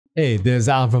Hey, this is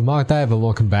Alan from Dive and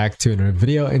welcome back to another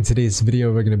video. In today's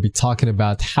video, we're going to be talking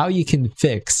about how you can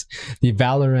fix the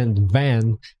Valorant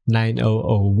VAN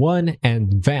 9001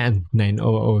 and VAN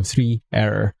 9003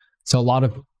 error. So a lot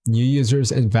of new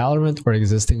users in Valorant or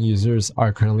existing users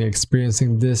are currently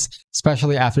experiencing this,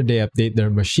 especially after they update their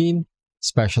machine,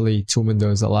 especially to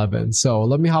Windows 11. So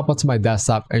let me hop onto my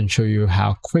desktop and show you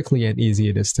how quickly and easy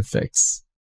it is to fix.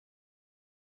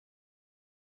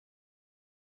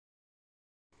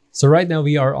 So right now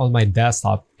we are on my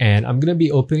desktop and I'm going to be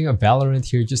opening a Valorant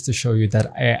here just to show you that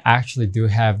I actually do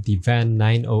have the VAN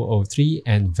 9003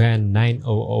 and VAN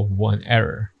 9001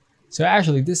 error. So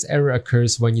actually this error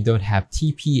occurs when you don't have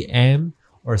TPM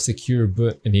or secure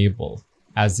boot enabled,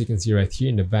 as you can see right here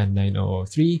in the VAN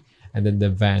 9003 and then the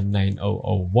VAN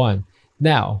 9001.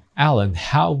 Now, Alan,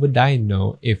 how would I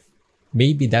know if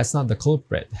maybe that's not the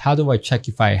culprit? How do I check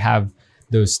if I have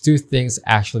those two things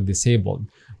actually disabled?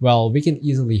 Well, we can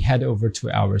easily head over to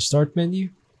our start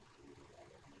menu,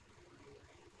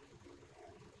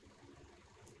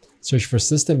 search for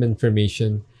system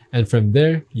information, and from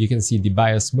there you can see the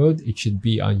BIOS mode. It should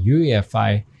be on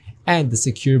UEFI and the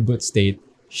secure boot state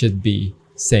should be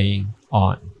saying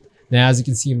on. Now, as you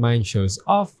can see, mine shows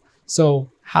off. So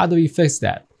how do we fix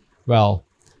that? Well,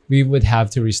 we would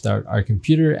have to restart our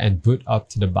computer and boot up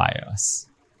to the BIOS.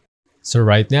 So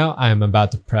right now I'm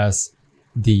about to press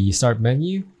the start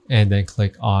menu and then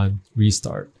click on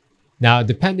restart. Now,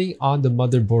 depending on the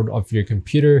motherboard of your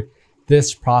computer,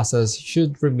 this process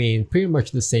should remain pretty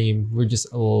much the same with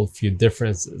just a little few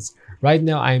differences. Right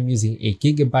now I'm using a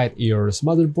gigabyte Aorus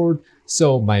motherboard,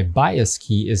 so my BIOS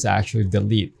key is actually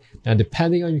delete. Now,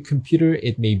 depending on your computer,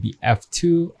 it may be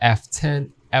F2,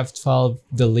 F10, F12,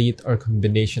 delete, or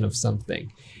combination of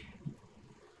something.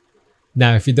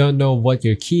 Now, if you don't know what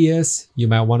your key is, you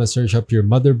might want to search up your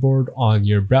motherboard on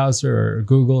your browser or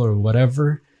Google or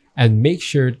whatever, and make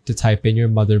sure to type in your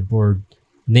motherboard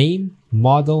name,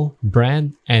 model,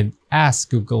 brand, and ask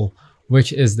Google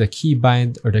which is the key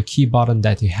bind or the key button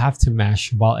that you have to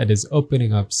mash while it is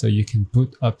opening up so you can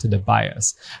boot up to the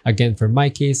BIOS. Again, for my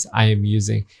case, I am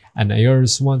using an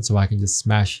Aorus one, so I can just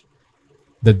smash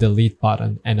the delete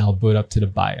button and I'll boot up to the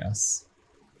BIOS.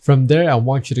 From there, I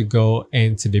want you to go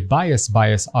into the BIOS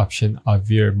option of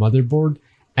your motherboard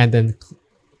and then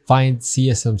find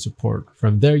CSM support.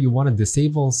 From there, you want to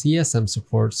disable CSM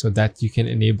support so that you can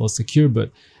enable secure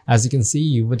boot. As you can see,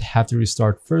 you would have to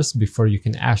restart first before you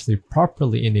can actually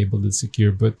properly enable the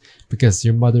secure boot because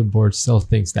your motherboard still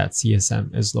thinks that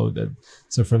CSM is loaded.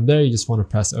 So from there, you just want to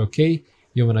press OK.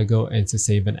 You want to go into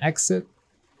save and exit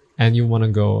and you want to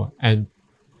go and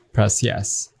press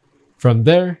yes. From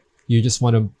there, you just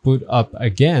want to boot up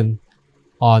again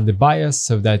on the BIOS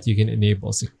so that you can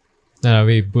enable. Now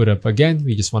we boot up again,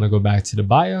 we just want to go back to the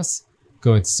BIOS,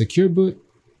 go into secure boot,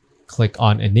 click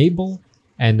on enable,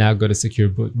 and now go to secure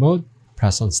boot mode,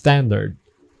 press on standard.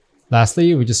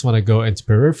 Lastly, we just want to go into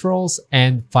peripherals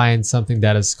and find something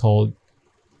that is called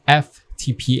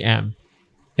FTPM.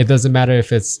 It doesn't matter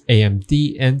if it's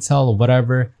AMD, Intel, or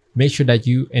whatever, make sure that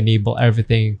you enable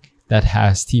everything that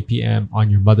has TPM on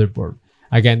your motherboard.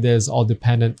 Again, this is all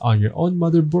dependent on your own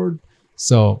motherboard,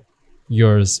 so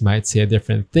yours might say a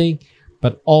different thing,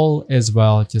 but all is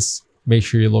well. Just make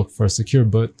sure you look for secure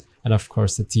boot and of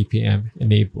course the TPM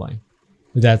enabling.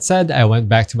 With that said, I went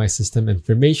back to my system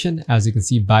information. As you can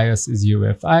see, BIOS is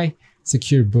UEFI,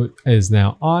 secure boot is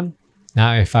now on.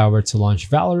 Now if I were to launch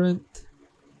Valorant,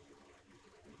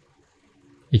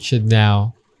 it should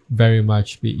now very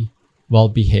much be well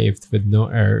behaved with no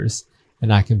errors,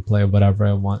 and I can play whatever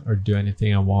I want or do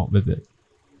anything I want with it.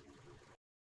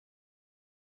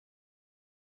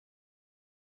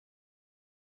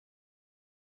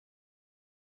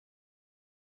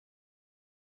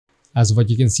 As what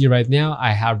you can see right now,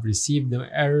 I have received no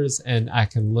errors and I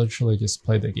can literally just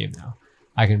play the game now.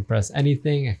 I can press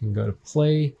anything, I can go to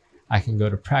play, I can go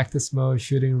to practice mode,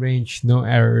 shooting range, no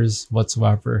errors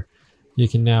whatsoever. You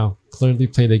can now clearly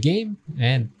play the game,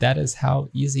 and that is how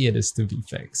easy it is to be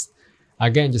fixed.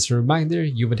 Again, just a reminder,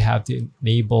 you would have to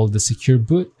enable the secure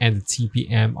boot and the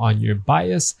TPM on your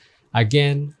BIOS.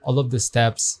 Again, all of the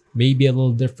steps may be a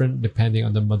little different depending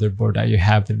on the motherboard that you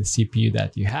have and the CPU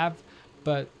that you have,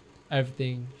 but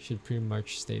everything should pretty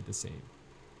much stay the same.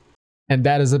 And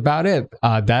that is about it.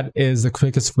 That is the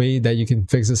quickest way that you can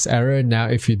fix this error. Now,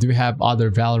 if you do have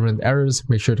other Valorant errors,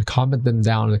 make sure to comment them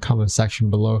down in the comment section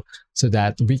below so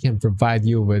that we can provide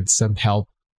you with some help,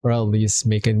 or at least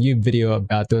make a new video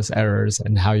about those errors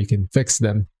and how you can fix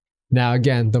them. Now,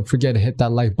 again, don't forget to hit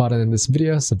that like button in this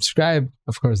video, subscribe,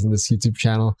 of course, in this YouTube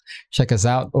channel. Check us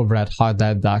out over at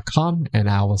hotdive.com, and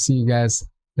I will see you guys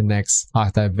in the next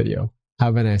Hot Dive video.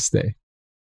 Have a nice day.